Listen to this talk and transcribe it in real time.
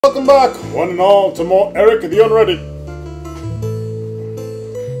Welcome back, one and all, to more Eric the Unready.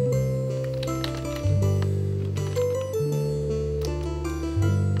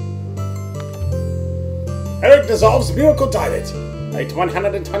 Eric dissolves miracle diet. Ate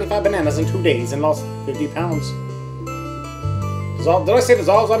 125 bananas in 2 days and lost 50 pounds. Did I say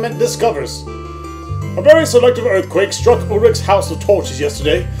dissolves? I meant discovers. A very selective earthquake struck Ulrich's house of torches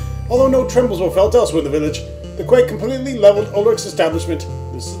yesterday. Although no trembles were felt elsewhere in the village, the quake completely leveled Ulrich's establishment.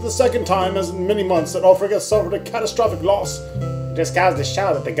 This is the second time in many months that Ulrich has suffered a catastrophic loss. It just goes to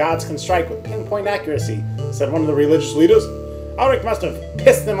show that the gods can strike with pinpoint accuracy, said one of the religious leaders. Ulrich must have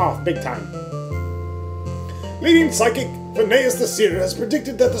pissed them off big time. Leading psychic Phineas the Seer has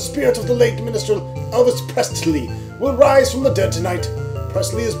predicted that the spirit of the late minister Elvis Presley will rise from the dead tonight.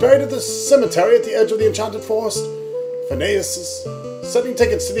 Presley is buried at the cemetery at the edge of the enchanted forest. Phineas is selling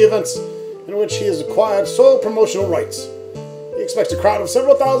tickets to the events, in which he has acquired sole promotional rights. He expects a crowd of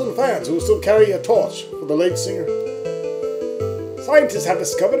several thousand fans who will still carry a torch for the late singer. Scientists have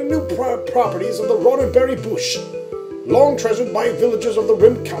discovered new properties of the Roddenberry bush, long treasured by villagers of the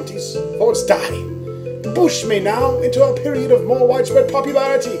rim counties for its dye. The bush may now enter a period of more widespread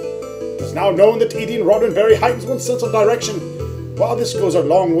popularity. It is now known that eating Roddenberry heightens one's sense of direction. While this goes a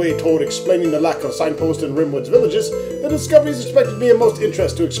long way toward explaining the lack of signposts in Rimwood's villages, the discovery is expected to be of most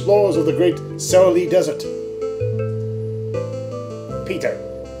interest to explorers of the great Saralee Desert. Peter,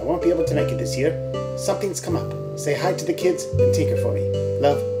 I won't be able to make it this year. Something's come up. Say hi to the kids and tinker for me.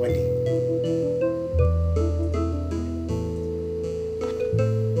 Love, Wendy.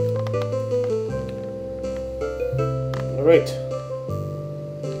 Alright.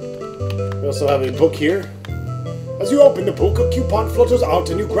 We also have a book here. As you open the book, a coupon flutters out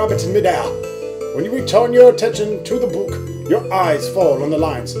and you grab it in midair. When you return your attention to the book, your eyes fall on the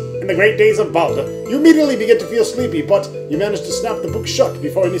lines. In the great days of Balder, you immediately begin to feel sleepy, but you manage to snap the book shut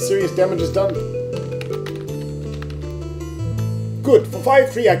before any serious damage is done. Good for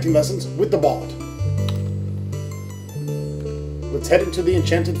 5 free acting lessons with the bard. Let's head into the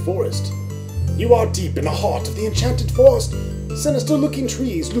enchanted forest. You are deep in the heart of the enchanted forest. Sinister-looking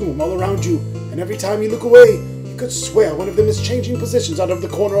trees loom all around you, and every time you look away, you could swear one of them is changing positions out of the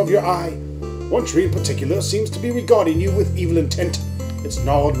corner of your eye. One tree in particular seems to be regarding you with evil intent. Its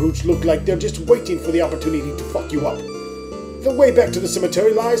gnarled roots look like they're just waiting for the opportunity to fuck you up. The way back to the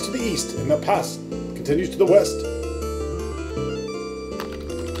cemetery lies to the east, and the path continues to the west.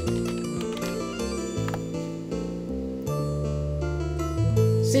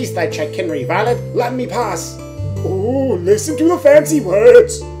 Cease thy chicanery, varlet. Let me pass. Oh, listen to the fancy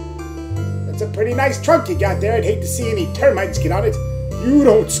words. That's a pretty nice trunk you got there. I'd hate to see any termites get on it. You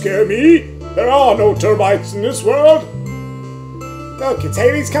don't scare me. There are no termites in this world. Look, it's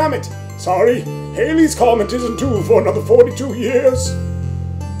Halley's Comet. Sorry, Halley's Comet isn't due for another 42 years.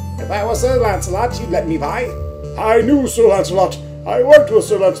 If I was Sir Lancelot, you'd let me by. I knew Sir Lancelot. I worked with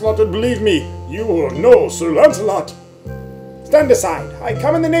Sir Lancelot, and believe me, you will know Sir Lancelot. Stand aside. I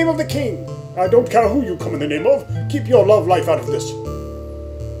come in the name of the king. I don't care who you come in the name of. Keep your love life out of this.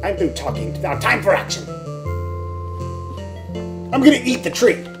 I'm through talking. Now time for action. I'm gonna eat the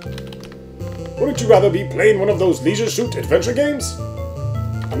tree. Wouldn't you rather be playing one of those leisure suit adventure games?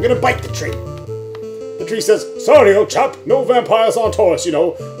 I'm gonna bite the tree. The tree says, sorry, old chap, no vampires on Taurus, you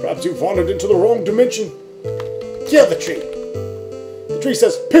know. Perhaps you've wandered into the wrong dimension. Kill the tree. The tree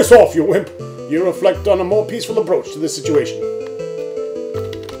says, piss off, you wimp. You reflect on a more peaceful approach to this situation.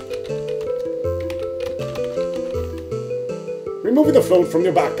 Removing the float from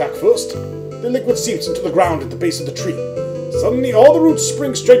your backpack first, the liquid seeps into the ground at the base of the tree. Suddenly, all the roots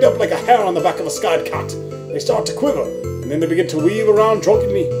spring straight up like a hair on the back of a scarred cat. They start to quiver, and then they begin to weave around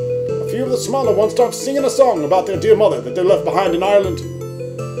drunkenly. A few of the smaller ones start singing a song about their dear mother that they left behind in Ireland.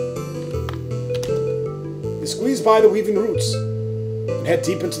 You squeeze by the weaving roots and head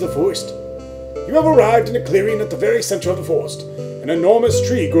deep into the forest. You have arrived in a clearing at the very center of the forest. An enormous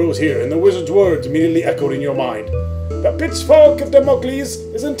tree grows here, and the wizard's words immediately echoed in your mind. The Pitchfork of Damocles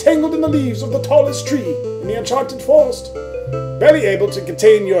is entangled in the leaves of the tallest tree in the enchanted forest. Barely able to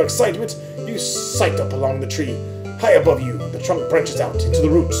contain your excitement, you sight up along the tree. High above you, the trunk branches out into the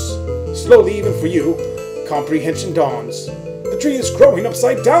roots. Slowly, even for you, comprehension dawns. The tree is growing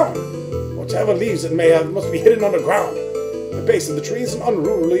upside down. Whatever leaves it may have must be hidden underground. The base of the tree is an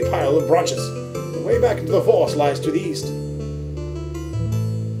unruly pile of branches. The way back into the forest lies to the east.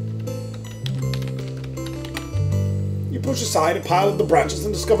 You push aside a pile of the branches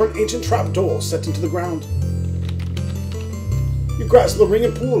and discover an ancient trapdoor set into the ground. You grasp the ring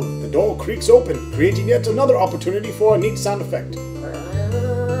and pull. The door creaks open, creating yet another opportunity for a neat sound effect.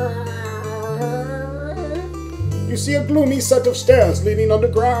 you see a gloomy set of stairs leading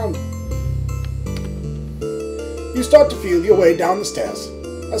underground. You start to feel your way down the stairs.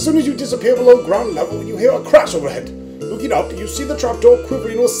 As soon as you disappear below ground level, you hear a crash overhead. Looking up, you see the trapdoor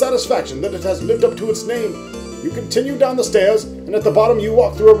quivering with satisfaction that it has lived up to its name. You continue down the stairs, and at the bottom you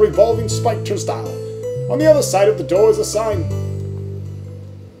walk through a revolving spiked turnstile. On the other side of the door is a sign.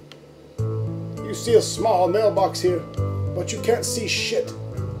 You see a small mailbox here, but you can't see shit.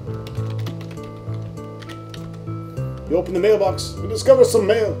 You open the mailbox and discover some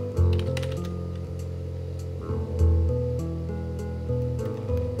mail.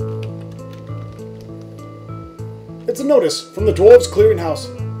 It's a notice from the Dwarves Clearinghouse.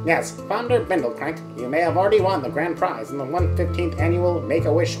 Yes, Founder Bindlecrank, you may have already won the grand prize in the 115th annual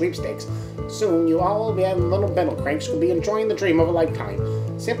Make-A-Wish sweepstakes. Soon, you all little Bindlecranks will be enjoying the dream of a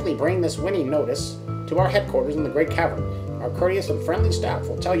lifetime. Simply bring this winning notice to our headquarters in the Great Cavern. Our courteous and friendly staff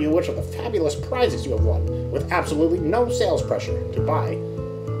will tell you which of the fabulous prizes you have won, with absolutely no sales pressure to buy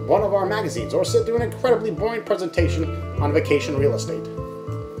one of our magazines or sit through an incredibly boring presentation on vacation real estate.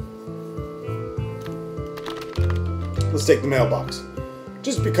 Let's take the mailbox.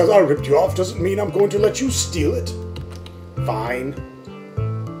 Just because I ripped you off doesn't mean I'm going to let you steal it. Fine.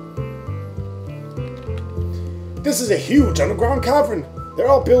 This is a huge underground cavern. There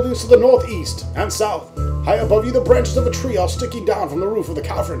are buildings to the northeast and south. High above you, the branches of a tree are sticking down from the roof of the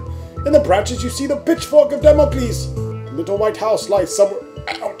cavern. In the branches, you see the Pitchfork of Damocles. A little white house lies somewhere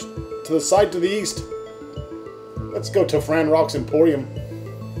out to the side to the east. Let's go to Fran Rock's Emporium.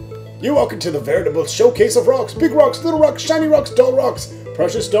 You walk into the veritable showcase of rocks. Big rocks, little rocks, shiny rocks, dull rocks,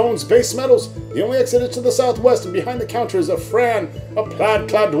 precious stones, base metals. The only exit is to the southwest, and behind the counter is a Fran, a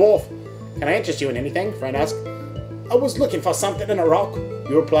plaid-clad dwarf. Can I interest you in anything? Fran asks. I was looking for something in a rock,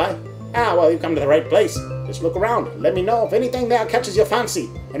 you reply. Ah, well, you've come to the right place. Just look around. Let me know if anything there catches your fancy.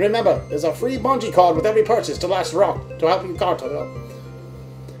 And remember, there's a free bungee cord with every purchase to last rock, to help you car to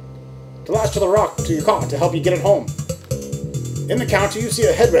lash to the rock to your car to help you get it home. In the counter, you see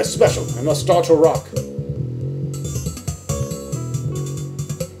a headrest special and a starter rock.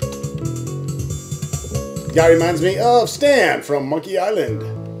 Guy reminds me of Stan from Monkey Island.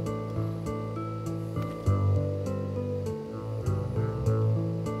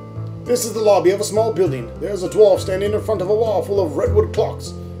 This is the lobby of a small building. There's a dwarf standing in front of a wall full of redwood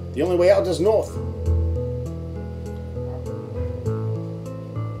clocks. The only way out is north.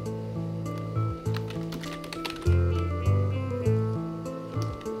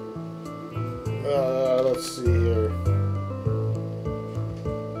 Let's see here.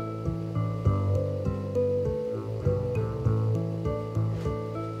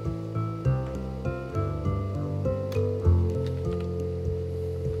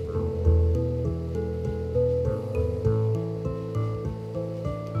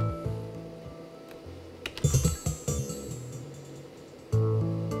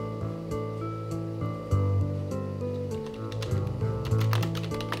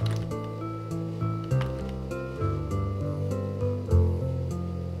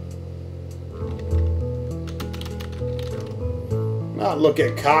 Now look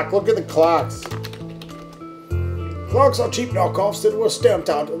at cock, look at the clocks. Clocks are cheap knockoffs that were stamped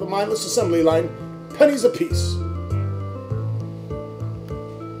out of the mindless assembly line, pennies apiece.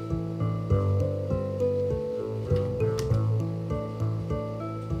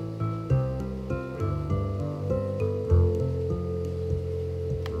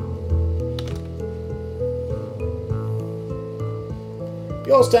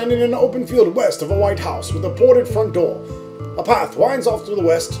 You're standing in an open field west of a white house with a boarded front door. A path winds off to the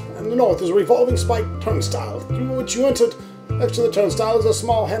west, and the north is a revolving spiked turnstile, through which you entered. Next to the turnstile is a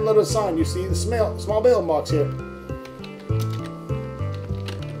small hand-lettered sign. You see the small mailbox here.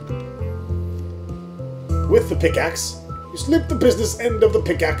 With the pickaxe, you slip the business end of the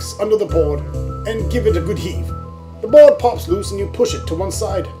pickaxe under the board and give it a good heave. The board pops loose and you push it to one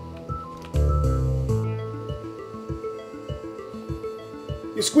side.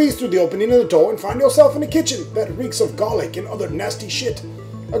 You squeeze through the opening in the door and find yourself in a kitchen that reeks of garlic and other nasty shit.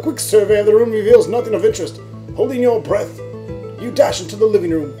 A quick survey of the room reveals nothing of interest. Holding your breath, you dash into the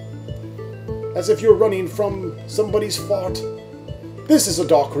living room, as if you're running from somebody's fart. This is a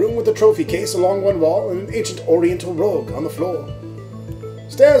dark room with a trophy case along one wall and an ancient oriental rug on the floor.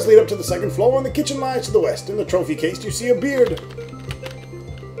 Stairs lead up to the second floor and the kitchen lies to the west. In the trophy case you see a beard.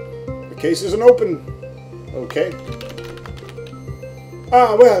 The case isn't open. Okay.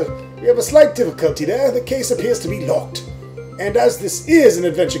 Ah, well, we have a slight difficulty there. The case appears to be locked. And as this is an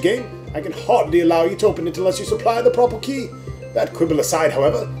adventure game, I can hardly allow you to open it unless you supply the proper key. That quibble aside,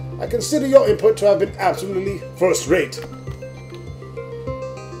 however, I consider your input to have been absolutely first-rate.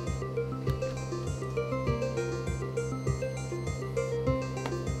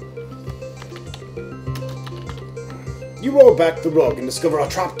 You roll back the rug and discover a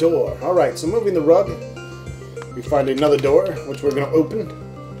trap door. Alright, so moving the rug, we find another door, which we're going to open.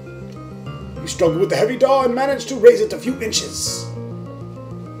 You struggle with the heavy door and manage to raise it a few inches.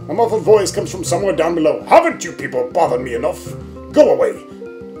 A muffled voice comes from somewhere down below. Haven't you people bothered me enough? Go away.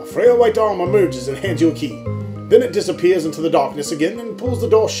 A frail white arm emerges and hands you a key. Then it disappears into the darkness again and pulls the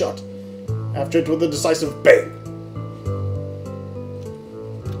door shut. After it with a decisive bang.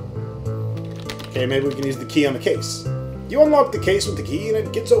 Okay, maybe we can use the key on the case. You unlock the case with the key and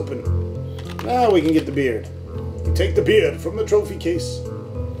it gets open. Now we can get the beard. You take the beard from the trophy case.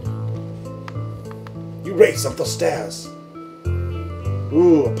 You race up the stairs.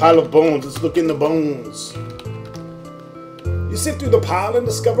 Ooh, a pile of bones. Let's look in the bones. You sift through the pile and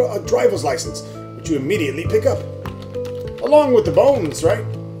discover a driver's license, which you immediately pick up. Along with the bones, right?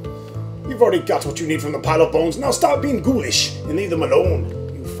 You've already got what you need from the pile of bones. Now stop being ghoulish and leave them alone,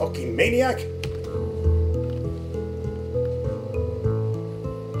 you fucking maniac.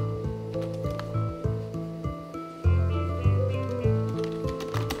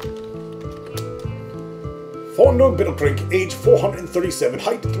 Fondor Biddlecrank, age 437,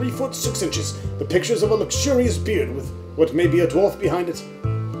 height 3 foot 6 inches. The pictures of a luxurious beard with what may be a dwarf behind it.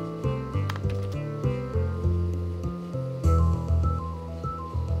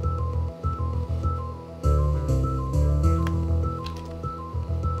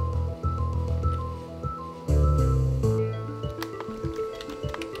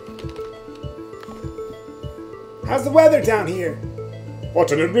 How's the weather down here?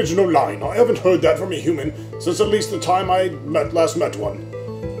 What an original line. I haven't heard that from a human since at least the time I last met one.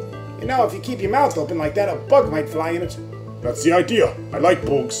 You know, if you keep your mouth open like that, a bug might fly in it. That's the idea. I like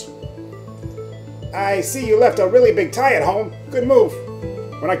bugs. I see you left a really big tie at home. Good move.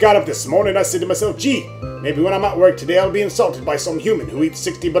 When I got up this morning, I said to myself, gee, maybe when I'm at work today, I'll be insulted by some human who eats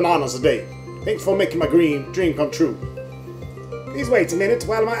 60 bananas a day. Thanks for making my dream come true. Please wait a minute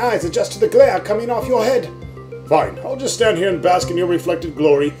while my eyes adjust to the glare coming off your head. Fine, I'll just stand here and bask in your reflected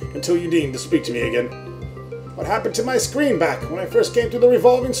glory until you deign to speak to me again. What happened to my screen back when I first came through the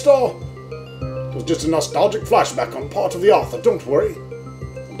revolving store? It was just a nostalgic flashback on part of the author, don't worry.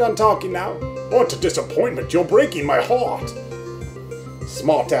 I'm done talking now. What a disappointment, you're breaking my heart.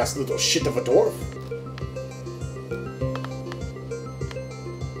 Smart-ass little shit of a dwarf.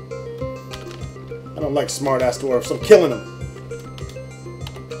 I don't like smart-ass dwarfs, I'm killing them.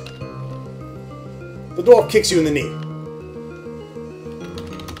 The dwarf kicks you in the knee.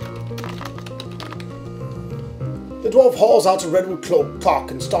 The dwarf hauls out a redwood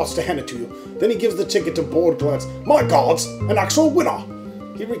clock and starts to hand it to you. Then he gives the ticket a bored glance. My gods, an actual winner!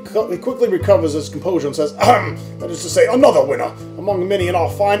 He quickly recovers his composure and says, ahem, that is to say, another winner, among many in our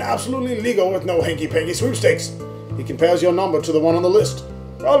fine, absolutely legal with no hanky-panky sweepstakes. He compares your number to the one on the list.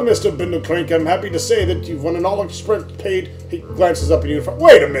 Well, Mr. Bindlecrank, I'm happy to say that you've won an all-express paid... He glances up at you.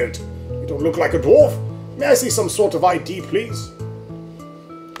 Wait a minute! You don't look like a dwarf. May I see some sort of ID, please?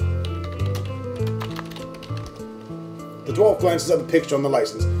 The dwarf glances at the picture on the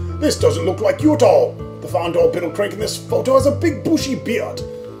license. This doesn't look like you at all. The Fondor Biddlecrank in this photo has a big bushy beard.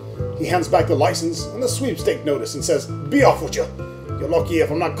 He hands back the license and the sweepstake notice and says, be off with you. You're lucky if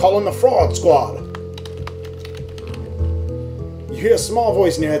I'm not calling the fraud squad. You hear a small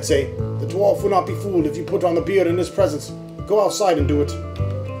voice in your head say, the dwarf will not be fooled if you put on the beard in his presence. Go outside and do it.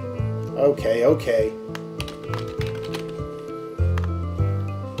 Okay, okay.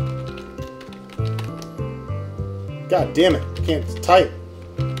 God damn it, I can't type.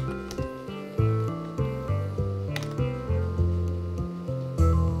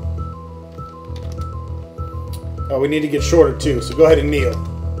 Oh, we need to get shorter too, so go ahead and kneel.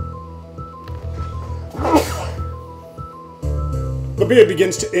 The beard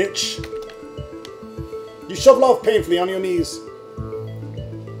begins to itch. You shovel off painfully on your knees.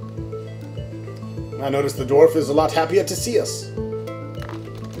 I notice the dwarf is a lot happier to see us.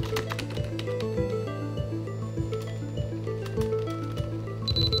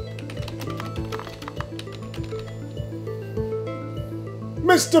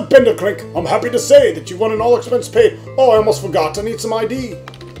 Mr. Bindlecrank, I'm happy to say that you won an all-expense paid. Oh, I almost forgot. I need some ID.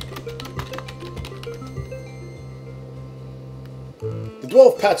 The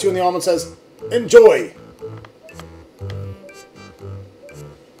dwarf pats you on the arm and says, enjoy.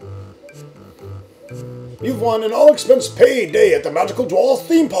 You've won an all-expense paid day at the Magical Dwarf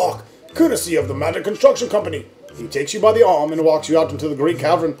Theme Park, courtesy of the Magic Construction Company. He takes you by the arm and walks you out into the Great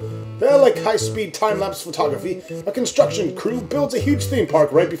Cavern. There, like high-speed time-lapse photography, a construction crew builds a huge theme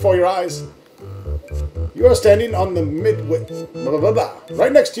park right before your eyes. You are standing on the midway... Blah, blah, blah, blah.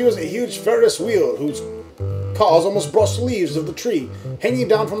 Right next to you is a huge Ferris wheel whose cars almost brush the leaves of the tree hanging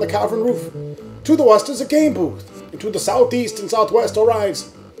down from the cavern roof. To the west is a game booth. Into the southeast and southwest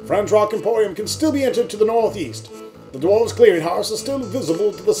arise. Friend's Rock Emporium can still be entered to the northeast. The Dwarves' Clearinghouse is still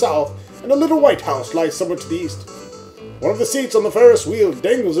visible to the south, and a little white house lies somewhere to the east. One of the seats on the Ferris wheel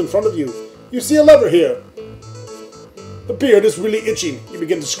dangles in front of you. You see a lever here. The beard is really itching. You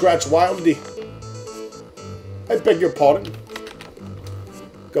begin to scratch wildly. I beg your pardon.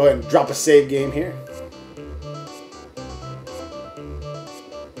 Go ahead and drop a save game here.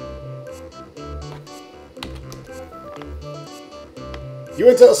 You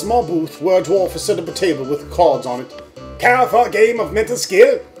enter a small booth where a dwarf has set up a table with cards on it. Care for a game of mental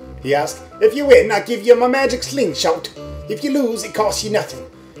skill? He asked. If you win, I give you my magic slingshot. If you lose, it costs you nothing.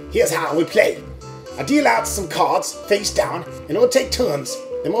 Here's how we play. I deal out some cards, face down, and we'll take turns.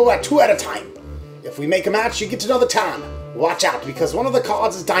 Then we'll at 2 at a time. If we make a match, you get another turn. Watch out, because one of the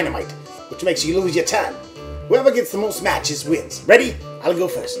cards is dynamite, which makes you lose your turn. Whoever gets the most matches wins. Ready? I'll go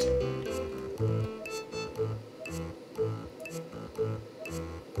first.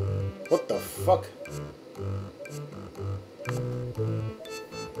 What the fuck?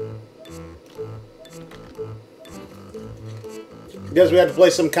 I guess we had to play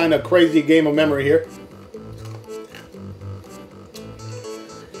some kind of crazy game of memory here.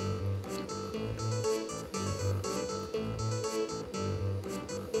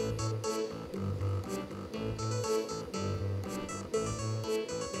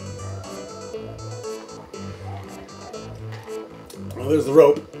 Oh, there's the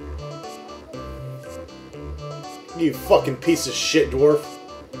rope. You fucking piece of shit, dwarf.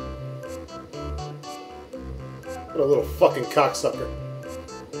 What a little fucking cocksucker.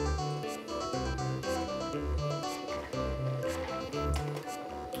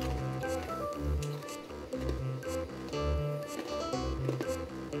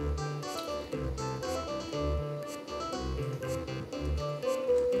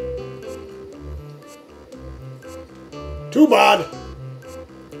 Too bad.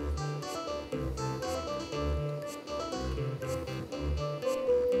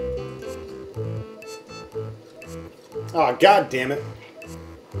 Oh, god damn it.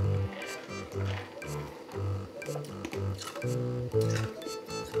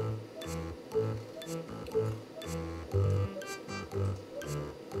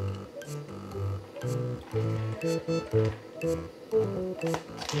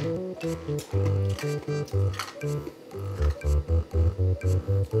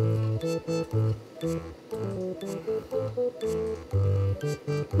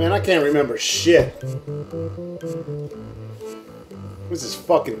 Man, I can't remember shit. This is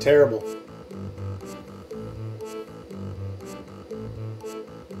fucking terrible.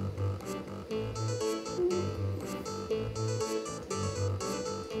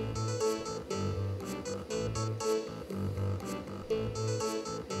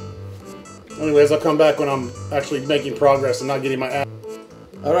 Anyways, I'll come back when I'm actually making progress and not getting my ass.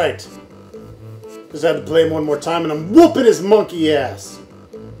 Alright. Just had to play him one more time and I'm whooping his monkey ass.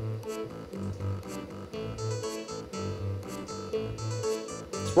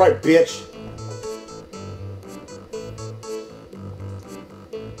 That's right, bitch.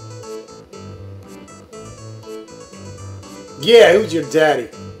 Yeah, who's your daddy?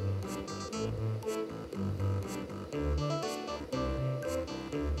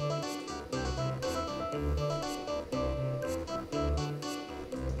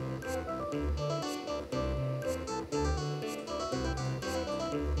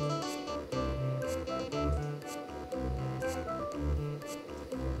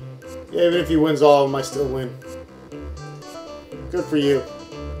 Yeah, even if he wins all of them, I still win. Good for you.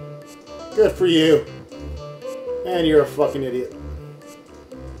 Good for you. And you're a fucking idiot.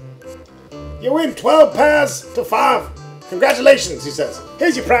 You win 12 pairs to 5. Congratulations, he says.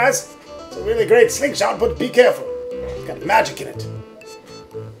 Here's your prize. It's a really great slingshot, but be careful. It's got magic in it.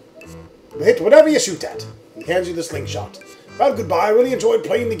 You'll hit whatever you shoot at. He hands you the slingshot. Well, goodbye. I really enjoyed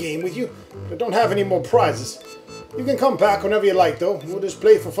playing the game with you, but I don't have any more prizes. You can come back whenever you like, though. We'll just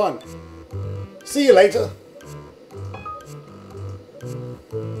play for fun. See you later.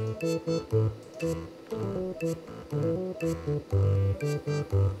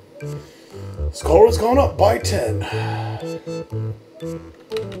 Score has gone up by 10.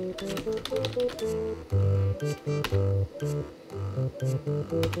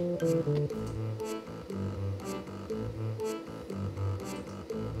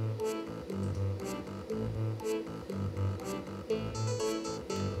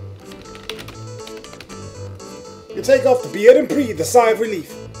 You take off the beard and breathe a sigh of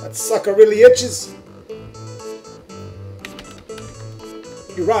relief. That sucker really itches.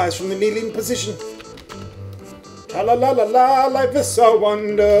 You rise from the kneeling position. Ta-la-la-la-la, life is so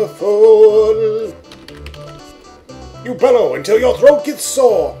wonderful. You bellow until your throat gets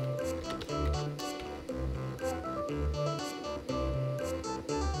sore.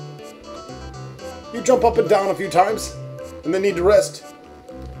 You jump up and down a few times, and then need to rest.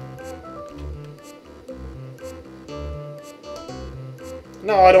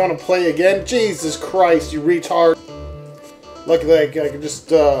 No, I don't want to play again. Jesus Christ, you retard. Luckily, I can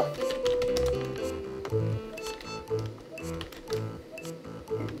just, A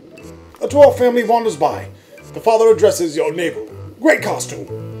dwarf family wanders by. The father addresses your neighbor. Great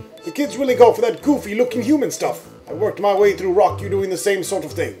costume. The kids really go for that goofy-looking human stuff. I worked my way through rock, you doing the same sort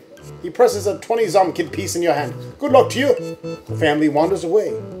of thing. He presses a 20 Zomkid piece in your hand. Good luck to you. The family wanders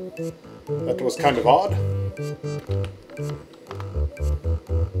away. That was kind of odd.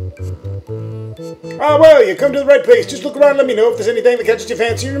 Ah, well, you come to the right place. Just look around and let me know if there's anything that catches your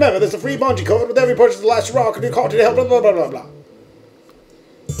fancy. Remember, there's a free bungee cord with every purchase of the last rock, and you're caught to help, blah, blah, blah, blah, blah.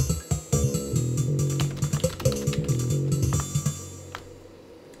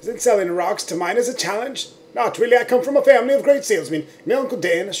 Isn't selling rocks to miners a challenge? Not really. I come from a family of great salesmen. My Uncle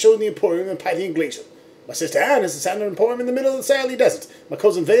Dan has shown the emporium in Patty and Glacier. My sister Anne has a sandal emporium in the middle of the Sally Desert. My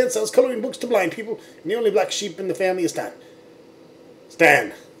cousin Van sells coloring books to blind people, and the only black sheep in the family is Stan.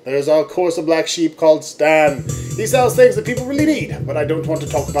 Stan. There's, of course, a black sheep called Stan. He sells things that people really need, but I don't want to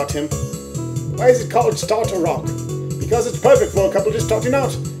talk about him. Why is it called Starter Rock? Because it's perfect for a couple just starting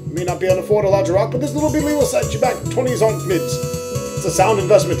out. You may not be able to afford a larger rock, but this little bitty will set you back 20 zonk mids. It's a sound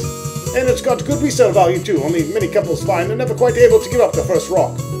investment. And it's got good resale value too, only many couples find they're never quite able to give up their first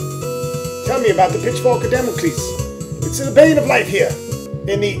rock. Tell me about the Pitchfork of Damocles. It's the bane of life here,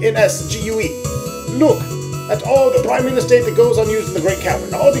 in the NSGUE. Look at all the primary estate that goes unused in the Great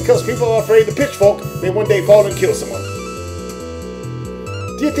Cavern, all because people are afraid the Pitchfork may one day fall and kill someone.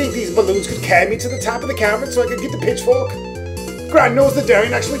 Do you think these balloons could carry me to the top of the cavern so I could get the Pitchfork? Grand knows the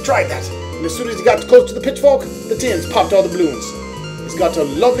Daring actually tried that, and as soon as he got close to the Pitchfork, the tins popped all the balloons. He's got a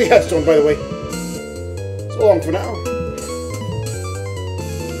lovely headstone, by the way. So long for now.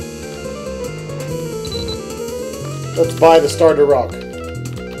 Let's buy the starter rock.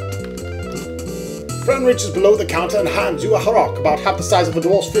 Friend reaches below the counter and hands you a rock about half the size of a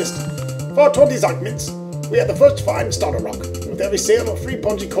dwarf's fist. For 20 Zonkmins, we are the first to find starter rock. With every sale, a free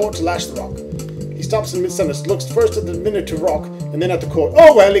bungee cord to lash the rock. He stops in mid-sentence, looks first at the miniature rock, and then at the cord.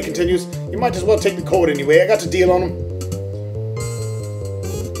 Oh well, he continues, you might as well take the cord anyway. I got a deal on him.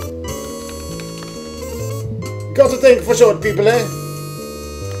 Got to think for short people, eh?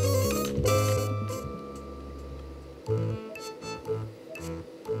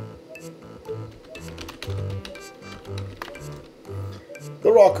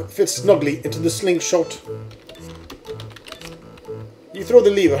 The rock fits snugly into the slingshot. You throw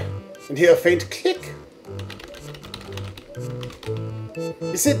the lever and hear a faint click.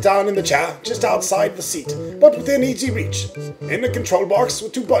 You sit down in the chair just outside the seat, but within easy reach, in a control box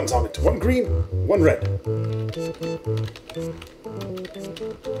with two buttons on it, one green, one red.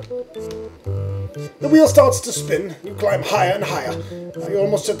 The wheel starts to spin. You climb higher and higher. Now you're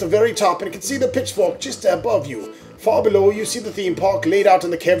almost at the very top and you can see the Pitchfork just above you. Far below you see the theme park laid out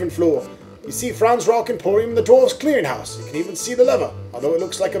on the cavern floor. You see Franz Rock Emporium in the Dwarf's Clearinghouse. You can even see the lever, although it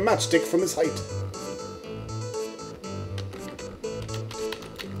looks like a matchstick from its height.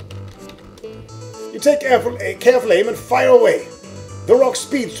 You take a careful aim and fire away. The rock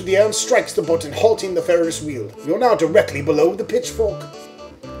speeds through the air and strikes the button, halting the Ferris wheel. You're now directly below the Pitchfork.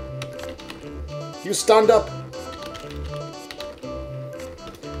 You stand up.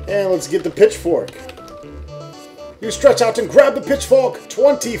 And let's get the Pitchfork. You stretch out and grab the Pitchfork.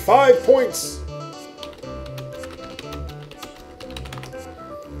 25 points.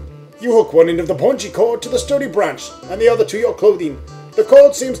 You hook one end of the bungee cord to the sturdy branch and the other to your clothing. The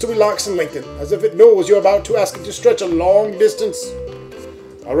cord seems to relax and lengthen, as if it knows you're about to ask it to stretch a long distance.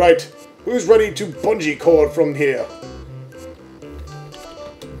 Alright, who's ready to bungee cord from here?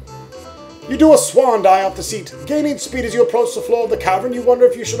 You do a swan dive off the seat. Gaining speed as you approach the floor of the cavern, you wonder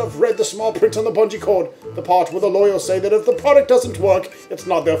if you should have read the small print on the bungee cord, the part where the lawyers say that if the product doesn't work, it's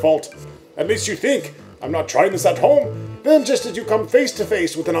not their fault. At least you think. I'm not trying this at home. Then, just as you come face to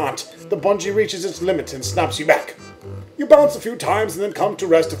face with an ant, the bungee reaches its limit and snaps you back. You bounce a few times and then come to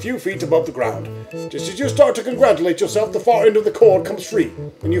rest a few feet above the ground. Just as you start to congratulate yourself, the far end of the cord comes free,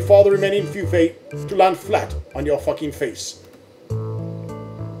 and you fall the remaining few feet to land flat on your fucking face.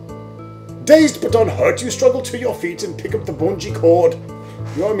 Dazed but unhurt, you struggle to your feet and pick up the bungee cord.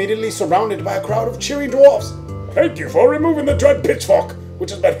 You're immediately surrounded by a crowd of cheering dwarfs. Thank you for removing the dread Pitchfork,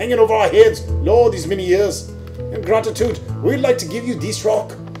 which has been hanging over our heads, Lord, these many years. In gratitude, we'd like to give you this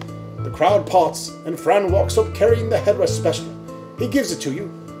rock. The crowd parts, and Fran walks up carrying the headrest special. He gives it to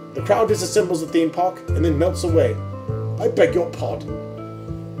you. The crowd disassembles the theme park and then melts away. I beg your pardon.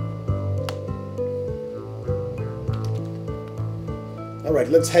 Alright,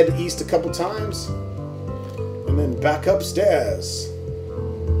 let's head east a couple times. And then back upstairs.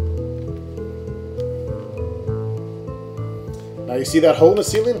 Now you see that hole in the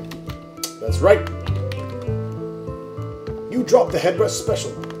ceiling? That's right. You dropped the headrest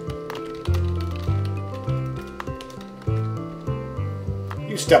special.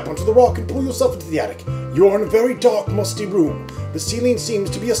 You step onto the rock and pull yourself into the attic. You are in a very dark, musty room. The ceiling seems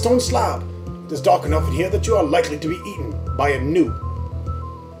to be a stone slab. It is dark enough in here that you are likely to be eaten by a gnu.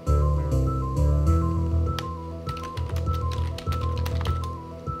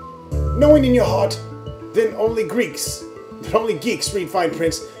 Knowing in your heart that only geeks read fine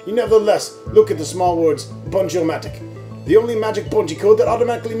prints, you nevertheless look at the small words Bungee-O-Matic. The only magic bungee code that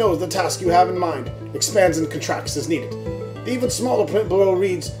automatically knows the task you have in mind, expands and contracts as needed. The even smaller print below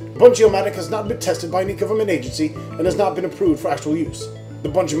reads, Bungee-O-Matic has not been tested by any government agency and has not been approved for actual use. The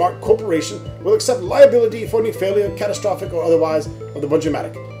Bungee-Mark Corporation will accept liability for any failure, catastrophic or otherwise, of the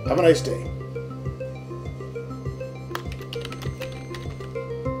Bungee-O-Matic. Have a nice day.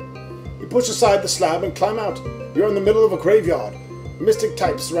 You push aside the slab and climb out. You're in the middle of a graveyard. Mystic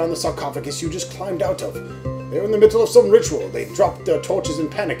types surround the sarcophagus you just climbed out of. They're in the middle of some ritual. They drop their torches in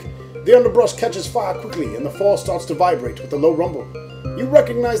panic. The underbrush catches fire quickly, and the forest starts to vibrate with a low rumble. You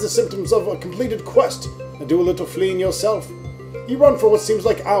recognize the symptoms of a completed quest, and do a little fleeing yourself. You run for what seems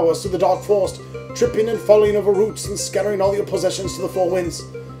like hours through the dark forest, tripping and falling over roots and scattering all your possessions to the four winds.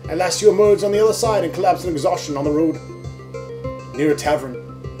 At last you emerge on the other side and collapse in exhaustion on the road. Near a tavern.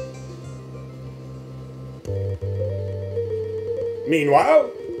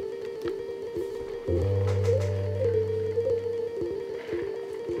 Meanwhile...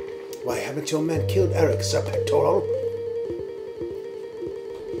 Why haven't your men killed Eric, Sir Pectoral?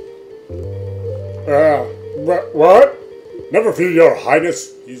 What? Never fear, your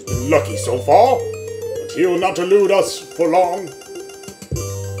highness. He's been lucky so far, but he'll not elude us for long.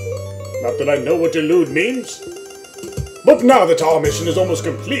 Not that I know what elude means. But now that our mission is almost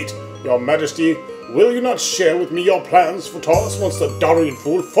complete, your majesty, will you not share with me your plans for Taurus once the Darian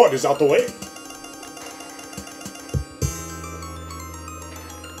fool Fud is out the way?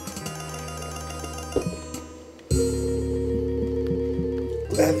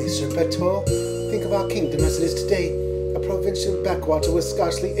 Gladly, Sir Pectoral. Think of our kingdom as it is today, a provincial backwater with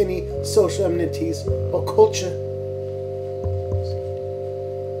scarcely any social amenities or culture.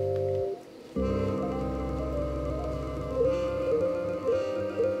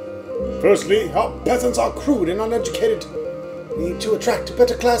 Firstly, our peasants are crude and uneducated. We need to attract a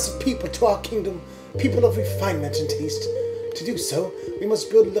better class of people to our kingdom, people of refinement and taste. To do so, we must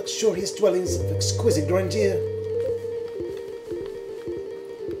build luxurious dwellings of exquisite grandeur.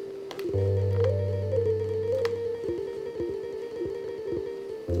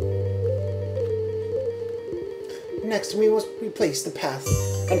 Next, we must replace the path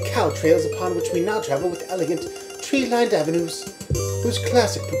and cow trails upon which we now travel with elegant, tree-lined avenues, whose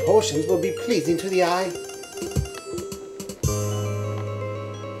classic proportions will be pleasing to the eye.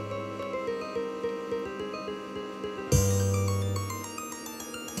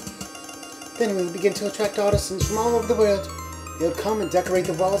 Then we will begin to attract artisans from all over the world. They'll come and decorate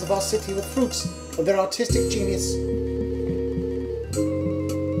the walls of our city with fruits of their artistic genius.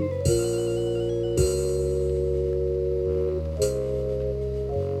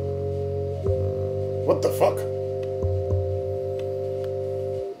 What the fuck?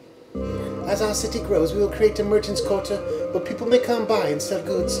 As our city grows, we will create a merchant's quarter where people may come by and sell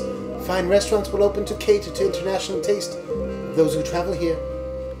goods. Fine restaurants will open to cater to international taste of those who travel here.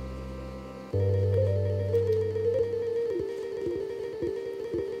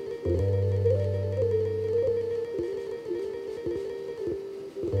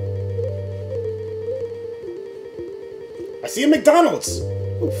 I see a McDonald's!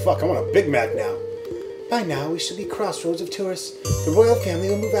 Oh fuck, I want a Big Mac now. By now, we shall be crossroads of tourists. The royal family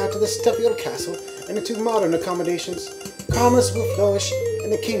will move out of the stuffy old castle and into modern accommodations. Commerce will flourish,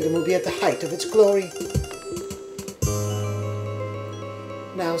 and the kingdom will be at the height of its glory.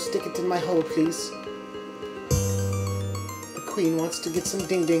 Now, stick it in my hole, please. The queen wants to get some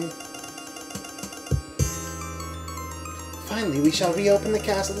ding-ding. Finally, we shall reopen the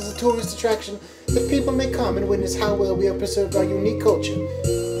castle as a tourist attraction that people may come and witness how well we have preserved our unique culture.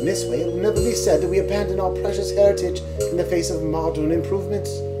 In this way, it will never be said that we abandon our precious heritage in the face of modern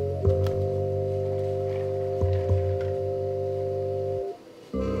improvements.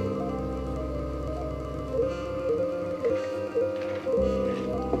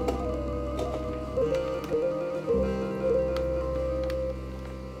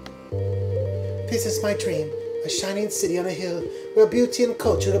 This is my dream. A shining city on a hill, where beauty and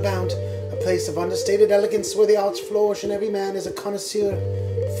culture abound. A place of understated elegance, where the arts flourish and every man is a connoisseur.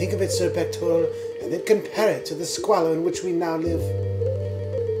 Think of it, Sir Pectoral, and then compare it to the squalor in which we now live.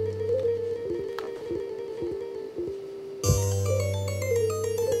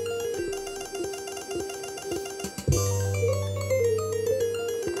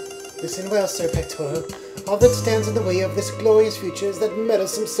 Listen well, Sir Pectoral. All that stands in the way of this glorious future is that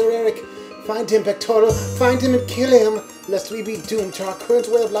meddlesome Sir Eric. Find him, Pectoral. Find him and kill him, lest we be doomed to our current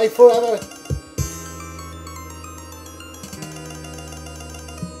way of life forever.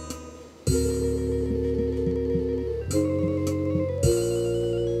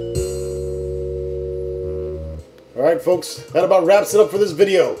 Alright folks, that about wraps it up for this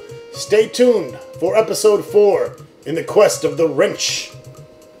video. Stay tuned for episode 4, In the Quest of the Wrench.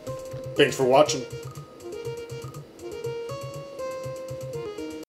 Thanks for watching.